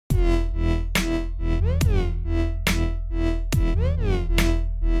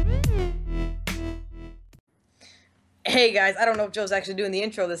Hey guys, I don't know if Joe's actually doing the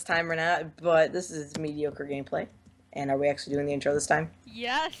intro this time or not, but this is mediocre gameplay. And are we actually doing the intro this time?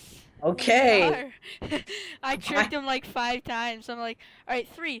 Yes, we Okay. are. I tricked him like 5 times. I'm like, all right,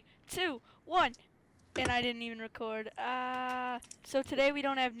 3, 2, 1, and I didn't even record. So today we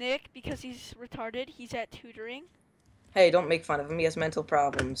don't have Nick because he's retarded. He's at tutoring. Hey, don't make fun of him. He has mental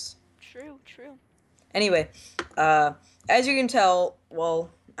problems. True, true. Anyway, uh, as you can tell, well,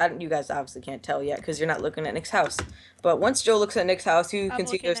 you guys obviously can't tell yet because you're not looking at Nick's house. But once Joe looks at Nick's house, you I'm can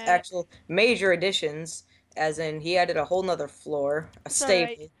see looking there's at it. actual major additions, as in he added a whole nother floor, a It's all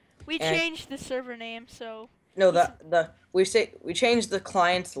right. stable, We and changed the server name, so no, he's we changed the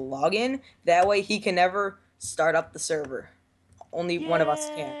client's login. That way he can never start up the server. Only one of us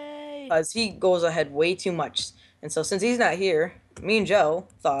can, yay because he goes ahead way too much. And so since he's not here, me and Joe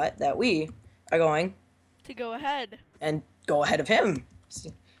thought that we are going to go ahead. and go ahead of him.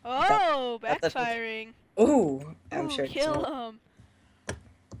 See, Oh, that's backfiring. ooh, I'm Ooh, sure it's kill more him. All right,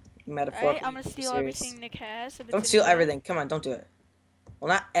 I'm metaphorically gonna steal serious. everything Nick has if Don't it's steal anything. everything. Come on, don't do it. Well,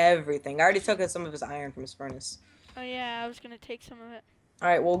 not everything. I already took some of his iron from his furnace. Oh yeah, I was gonna take some of it. All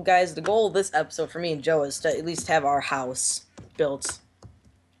right, well, guys, the goal of this episode for me and Joe is to at least have our house built,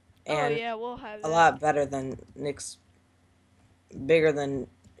 Oh and yeah, we'll have a that. lot better than Nick's, bigger than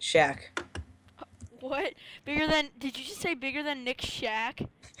Shaq. What? Bigger than? Did you just say bigger than Nick Shack?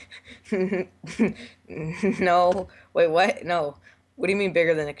 No, wait, what? No, what do you mean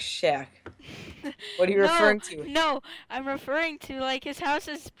bigger than Nick's Shaq? What are you No, referring to? no. I'm referring to like his house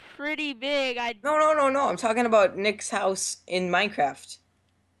is pretty big. No. I'm talking about Nick's house in Minecraft.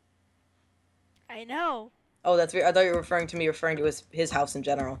 I know. Oh, that's weird. I thought you were referring to me referring to his house in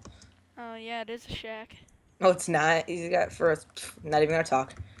general. Oh yeah, it is a shack. No, it's not. He's got for us. Not even gonna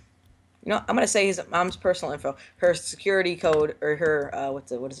talk. You know, I'm gonna say his mom's personal info, her security code, or her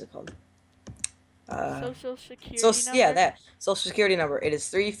what is it called? Uh, Social so security yeah, number? that social security number. It is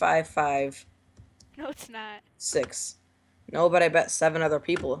 3556. No, it's not. No, but I bet seven other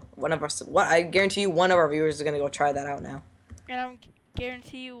people. One of us. What I guarantee you, one of our viewers is gonna go try that out now. And I'm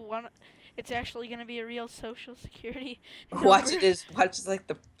guarantee you one. It's actually gonna be a real social security Watch number. it is. Watch it's like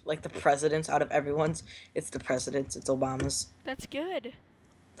the presidents out of everyone's. It's the presidents. It's Obama's. That's good.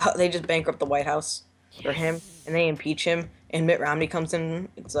 They just bankrupt the White House for him, and Yes. they impeach him. And Mitt Romney comes in.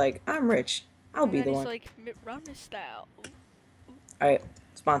 It's like I'm rich. I'll And be then the he's one. like Mitt Romney style. Ooh, ooh. All right,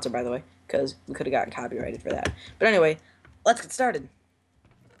 sponsor by the way, because we could have gotten copyrighted for that. But anyway, let's get started.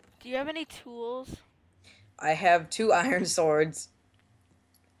 Do you have any tools? I have two iron swords,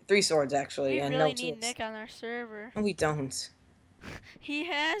 three swords actually, We and no really need tools. Nick on our server. No, we don't. He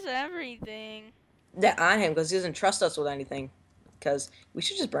has everything. That on him because he doesn't trust us with anything. Because we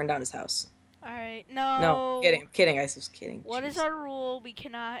should just burn down his house. Alright, No, no. kidding. I was kidding. What is Jeez. our rule? We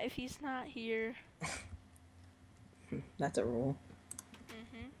cannot if he's not here. That's a rule.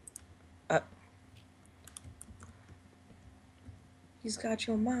 Mm-hmm. Uh, he's got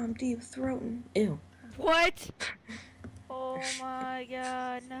your mom deep throating. Ew. What? Oh my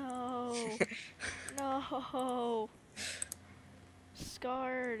god, no. No.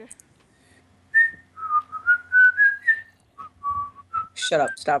 Scarred. Shut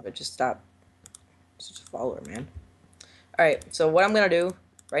up. Stop it. Just stop. Such a follower, man. Alright, so what I'm gonna do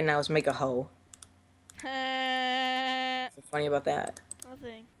right now is make a hoe. What's funny about that?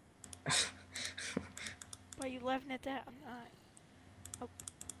 Nothing. Why are you laughing at that? I'm not. Oh,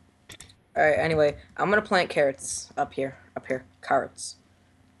 Alright, anyway, I'm gonna plant carrots up here. Carrots.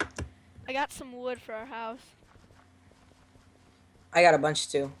 I got some wood for our house. I got a bunch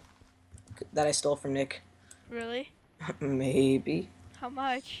too. That I stole from Nick. Really? Maybe. How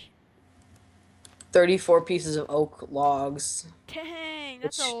much? 34 pieces of oak logs. Dang,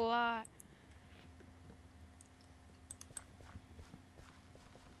 that's a Which lot.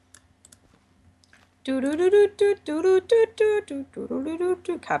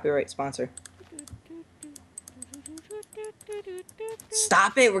 Copyright sponsor.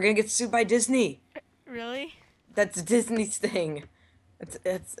 Stop it! We're gonna get sued by Disney. Really? That's Disney's thing.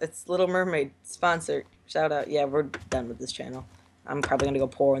 It's Little Mermaid sponsor. Shout out. Yeah, we're done with this channel. I'm probably gonna go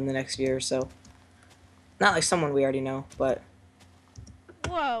poor in the next year or so. Not like someone we already know, but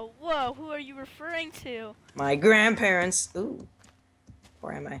Whoa, whoa, who are you referring to? my grandparents. Ooh,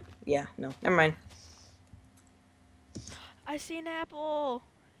 where am I? Yeah, no, never mind. I see an apple.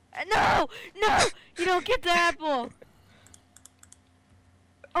 No! No! You don't get the apple!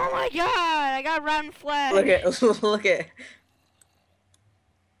 Oh my god! I got rotten flesh! Look at look at.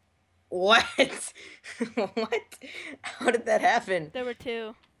 What? What? How did that happen? There were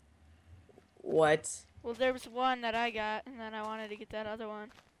two. What? Well, there was one that I got, and then I wanted to get that other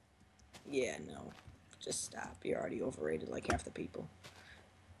one. Yeah, no. Just stop. You're already overrated like half the people.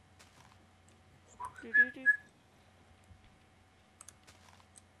 Do-do-do.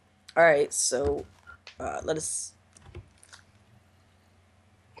 Alright, so let us.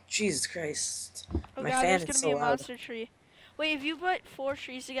 Jesus Christ. Oh My god, fan there's is gonna so be a loud. monster tree. Wait, if you put 4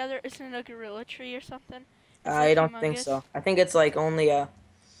 trees together, isn't it a gorilla tree or something? It's I like don't think humongous. so. I think it's like only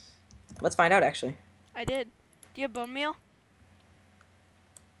let's find out actually. I did. Do you have bone meal?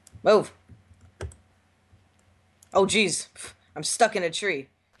 Move. Oh jeez. I'm stuck in a tree.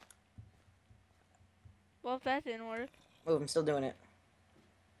 Well, if that didn't work. Move, I'm still doing it.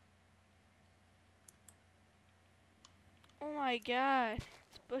 Oh my god.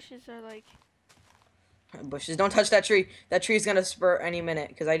 These bushes are like... Bushes, don't touch that tree. That tree's gonna spur any minute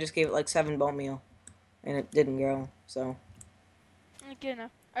because I just gave it like 7 bone meal, and it didn't grow. So. Good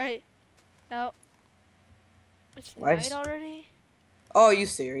enough. Alright. Now. It's Why night is- already? Oh, are you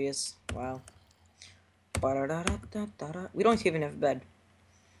serious? Wow. Ba-da-da-da-da-da-da. We don't even have a bed.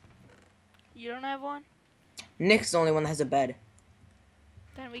 You don't have one? Nick's the only one that has a bed.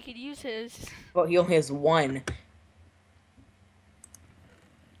 Then we could use his. But he only has one.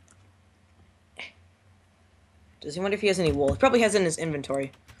 Does he wonder if he has any wool? He probably has it in his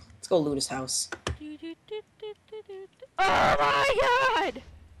inventory. Let's go loot his house. Oh my god!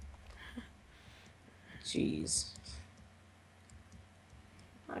 Jeez.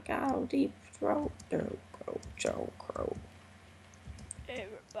 I got a deep throat. Joe Crow.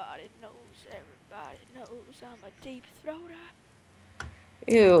 Everybody knows I'm a deep throater.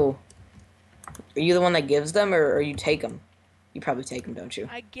 Ew. Are you the one that gives them, or you take them? You probably take them, don't you?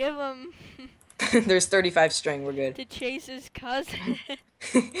 I give him There's 35 string. We're good. to chase his cousin.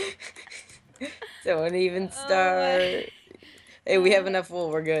 Don't even Oh start. Hey, we have enough wool.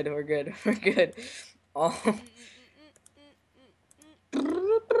 We're good. We're good. We're good. Oh.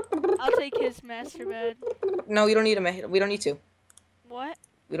 I'll take his master bed. No, you don't need a. We don't need to. What?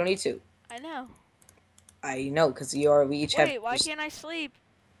 We don't need to. I know. I know, because we each have. Wait, why can't I sleep?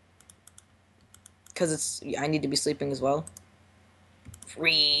 Because it's. I need to be sleeping as well.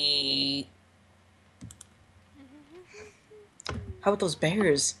 Free. How about those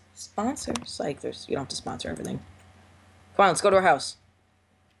bears? Sponsors. Like, there's. You don't have to sponsor everything. Come on, let's go to our house.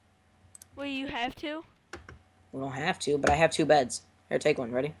 Wait, you have to? We don't have to, but I have 2 beds. Here, take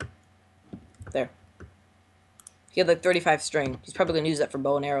one. Ready? There. He had like 35 string. He's probably going to use that for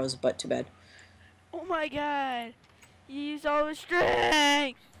bow and arrows, but too bad. Oh my god. You used all the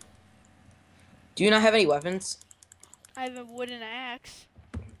strength. Do you not have any weapons? I have a wooden axe.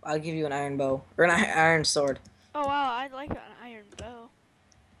 I'll give you an iron bow. Or an iron sword. Oh wow, I'd like an iron bow.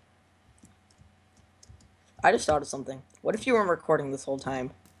 I just thought of something. What if you weren't recording this whole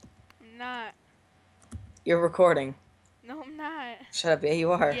time? I'm not. You're recording. No, I'm not. Shut up. Yeah,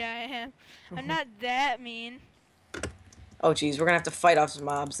 you are. Yeah, I am. I'm not that mean. Oh, jeez. We're going to have to fight off some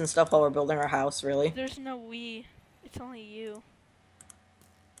mobs and stuff while we're building our house, really. There's no we. It's only you.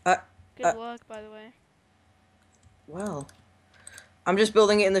 Uh, Good luck, by the way. Well, I'm just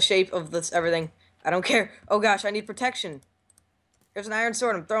building it in the shape of this everything. I don't care. Oh, gosh. I need protection. There's an iron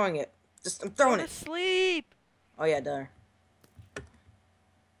sword. I'm throwing it. I'm throwing Go it. to sleep. Oh, yeah, duh.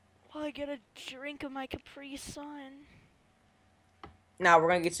 Well, I get a drink of my Capri Sun. Now we're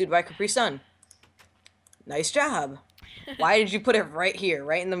going to get sued by Capri Sun. Nice job. Why did you put it right here,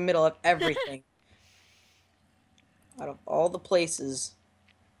 right in the middle of everything? Out of all the places.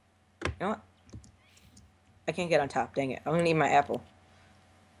 You know what? I can't get on top, dang it. I'm gonna need my apple.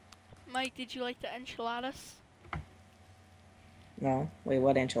 Mike, did you like the enchiladas No. Wait,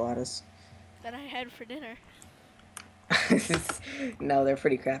 what enchiladas? that I had for dinner? No, they're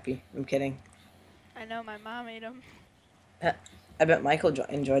pretty crappy. I'm kidding. I know my mom ate them. I bet Michael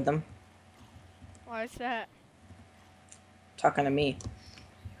enjoyed them. Why is that? Talking to me.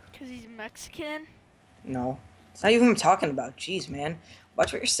 Because he's Mexican? No. It's not even what I'm talking about. Jeez, man.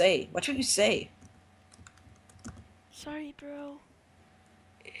 Watch what you say. Watch what you say. Sorry, bro.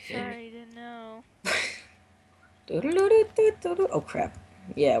 Sorry, didn't know. Oh, crap.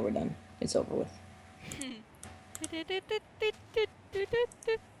 Yeah, we're done. It's over with.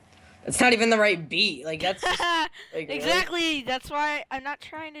 It's not even the right beat. Like, that's just, like, really? Exactly. That's why I'm not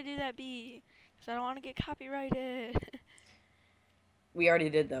trying to do that beat. Because I don't want to get copyrighted. We already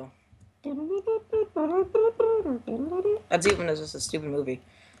did, though. That's even just a stupid movie.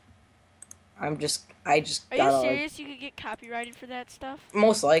 I just Are you got serious? You could get copyrighted for that stuff?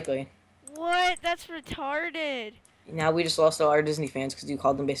 most likely. What? That's retarded. Now we just lost all our Disney fans because you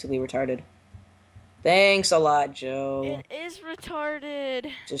called them basically retarded. Thanks a lot, Joe. It is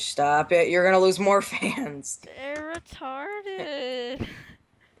retarded. Just stop it. You're gonna lose more fans. They're retarded.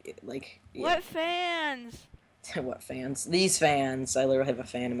 Like, like, yeah. What fans? What fans? These fans. I literally have a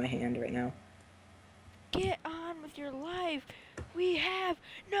fan in my hand right now. Get on with your life. We have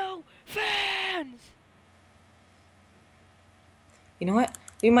no fans. You know what?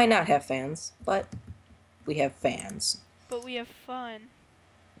 We might not have fans, but we have fans. But we have fun.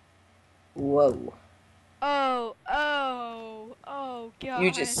 Whoa. Oh, God.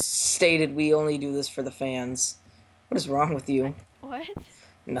 You just stated we only do this for the fans. What is wrong with you? What?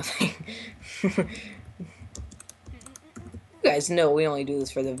 Nothing. You guys know we only do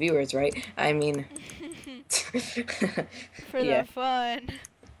this for the viewers, right? I mean... For yeah. the fun.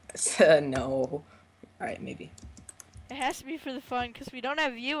 No. Alright, maybe. It has to be for the fun because we don't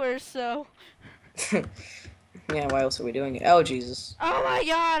have viewers, so... Yeah, why else are we doing it? Oh, Jesus. Oh my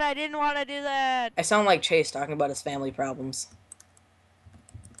God, I didn't want to do that. I sound like Chase talking about his family problems.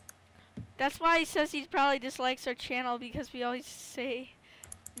 That's why he says he probably dislikes our channel because we always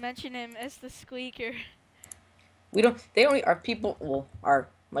mention him as the squeaker. Our people, well, our,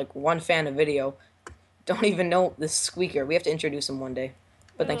 like, one fan of video don't even know this squeaker. We have to introduce him one day,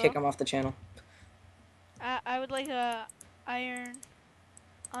 but then kick him off the channel. I would like a iron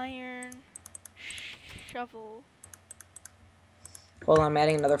shovel. Hold on, I'm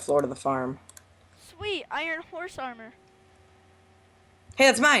adding another floor to the farm. Sweet, iron horse armor. Hey,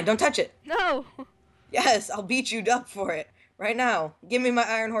 that's mine. Don't touch it. No. Yes, I'll beat you up for it. Right now. Give me my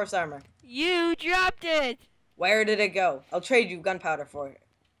iron horse armor. You dropped it. Where did it go? I'll trade you gunpowder for it.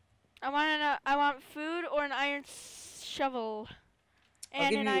 I want food or an iron shovel.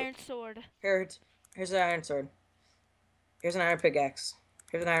 And an iron sword. Here's an iron sword. Here's an iron pickaxe.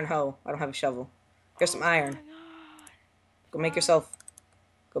 Here's an iron hoe. I don't have a shovel. Here's some iron. Go make yourself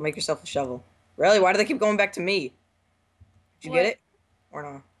a shovel. Really? Why do they keep going back to me? Did you get it? Or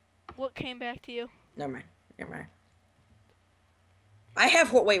no? What came back to you? Never mind. I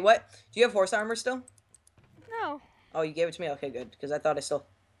have... Wait, what? Do you have horse armor still? No. Oh, you gave it to me? Okay, good. Because I thought I still...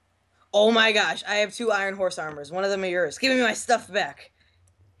 Oh my gosh, I have 2 iron horse armors. One of them are yours. Give me my stuff back.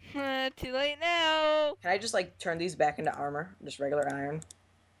 Too late now. Can I just, like, turn these back into armor? Just regular iron?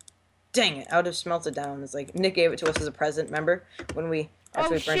 Dang it, I would have smelted down. It's like, Nick gave it to us as a present, remember? When we...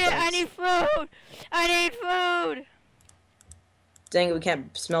 Oh shit, I need food! I need food! Dang it, we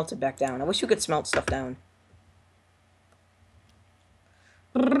can't smelt it back down. I wish you could smelt stuff down.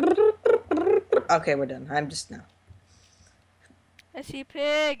 Okay, we're done. I'm just now. I see a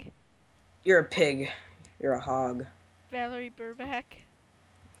pig. You're a pig. You're a hog. Valerie Burback.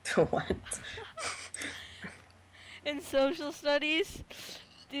 What? In social studies,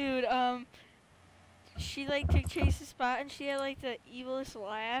 dude, she like took Chase's spot and she had like the evilest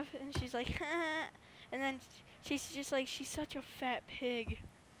laugh and she's like, ha, and then she's just like, she's such a fat pig.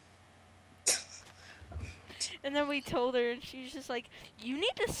 And then we told her and she's just like, you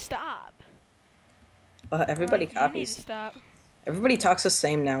need to stop. Everybody like, copies. You need to stop. Everybody talks the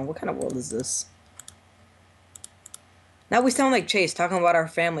same now. What kind of world is this? Now we sound like Chase talking about our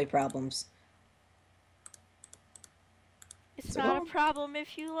family problems. It's not a problem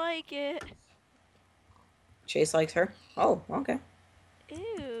if you like it. Chase likes her? Oh, okay.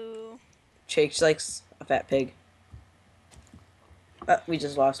 Ew. Chase likes a fat pig. We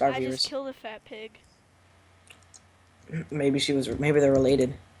just lost our viewers. I just killed a fat pig. Maybe they're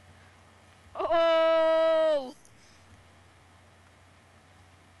related. Oh!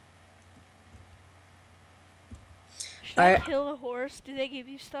 Should I kill a horse? Do they give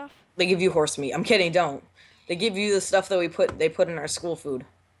you stuff? They give you horse meat. I'm kidding, don't. They give you the stuff that they put in our school food.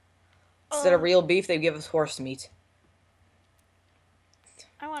 Instead of real beef, they give us horse meat.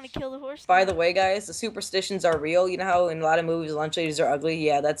 I want to kill the horse. By the way, guys, the superstitions are real. You know how in a lot of movies lunch ladies are ugly?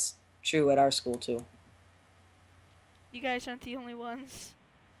 Yeah, that's true at our school, too. You guys aren't the only ones.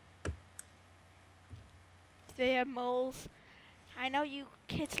 They have moles. I know you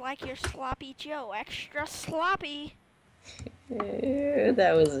kids like your sloppy Joe. Extra sloppy.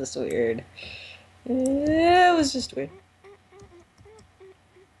 That was just weird. It was just weird.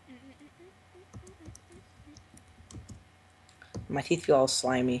 My teeth feel all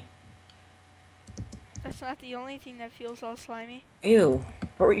slimy. That's not the only thing that feels all slimy. Ew.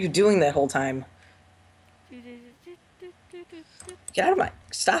 What were you doing that whole time? Get out of my...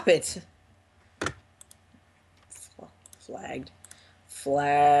 Stop it. Flagged.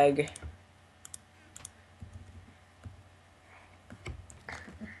 Flag.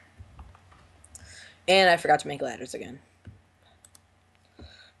 And I forgot to make ladders again.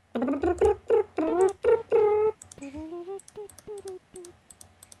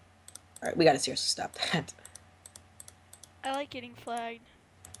 Alright, we gotta seriously stop that. I like getting flagged.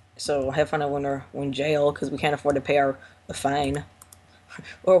 So have fun when we're in jail, because we can't afford to pay the fine.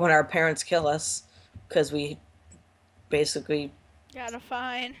 Or when our parents kill us because we basically, Got a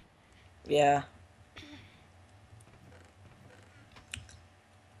fine. yeah.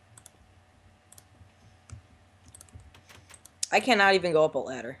 I cannot even go up a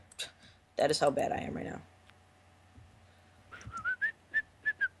ladder. That is how bad I am right now.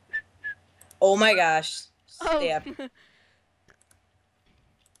 Oh my gosh. Oh. Stab.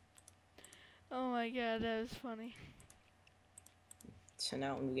 Oh my god, that was funny. So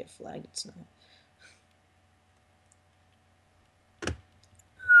now when we get flagged, it's not.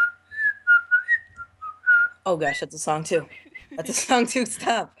 Oh gosh, that's a song too. That's a song too.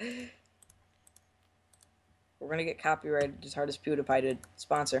 Stop. We're gonna get copyrighted as hard as PewDiePie did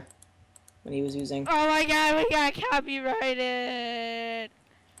sponsor when he was using. Oh my god, we got copyrighted.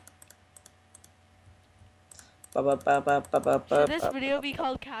 Should this video be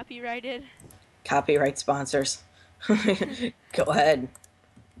called copyrighted? Copyright sponsors. Go ahead.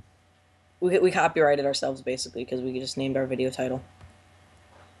 We copyrighted ourselves basically because we just named our video title.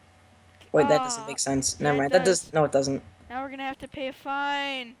 Wait, that doesn't make sense. Never mind. That does. No, it doesn't. Now we're gonna have to pay a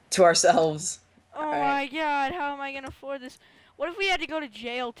fine. To ourselves. Oh my god, how am I gonna afford this? What if we had to go to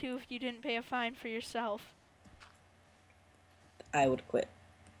jail too if you didn't pay a fine for yourself? I would quit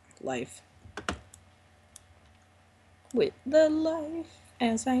life. Quit the life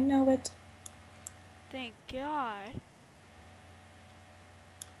as I know it. Thank God.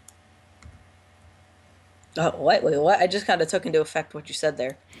 What? Wait, what? I just kind of took into effect what you said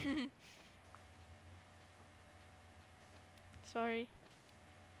there. Sorry.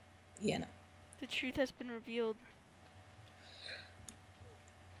 Yeah, no. The truth has been revealed.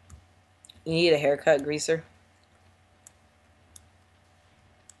 You need a haircut, Greaser?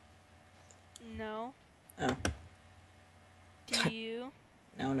 No. Oh. Do you?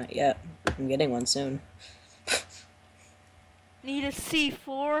 No, not yet. I'm getting one soon. Need a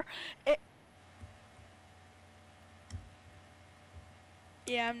C4?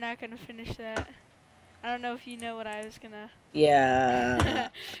 Yeah, I'm not gonna finish that. I don't know if you know what I was gonna... Yeah.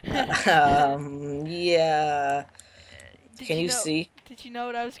 Yeah. Can you see? Did you know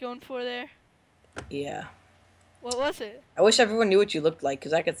what I was going for there? Yeah. What was it? I wish everyone knew what you looked like,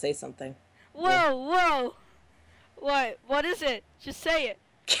 because I could say something. Whoa, whoa! What? What is it? Just say it.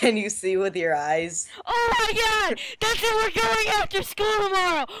 Can you see with your eyes? Oh my god! That's it! We're going after school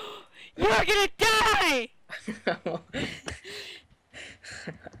tomorrow! You're gonna die!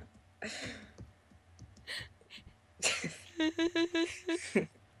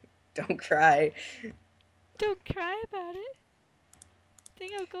 Don't cry. Don't cry about it. I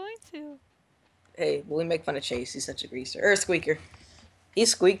think I'm going to. Hey, will we make fun of Chase? He's such a greaser. Or a squeaker. He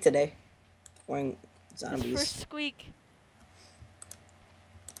squeaked today. Wearing zombies. First squeak.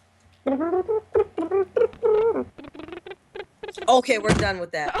 Okay, we're done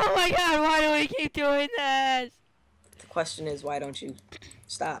with that. Oh my god, why do we keep doing this? The question is, why don't you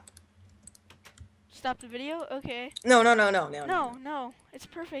stop? Stop the video? Okay. No. No, it's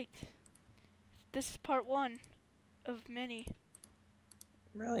perfect. This is part 1 of many.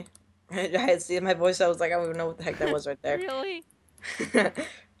 Really? I had seen my voice. I was like, I don't even know what the heck that was right there. Really?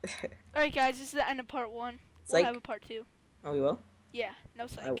 Alright guys, this is the end of part 1. We'll Psych. have a part 2. Oh, we will? Yeah, no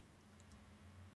psych.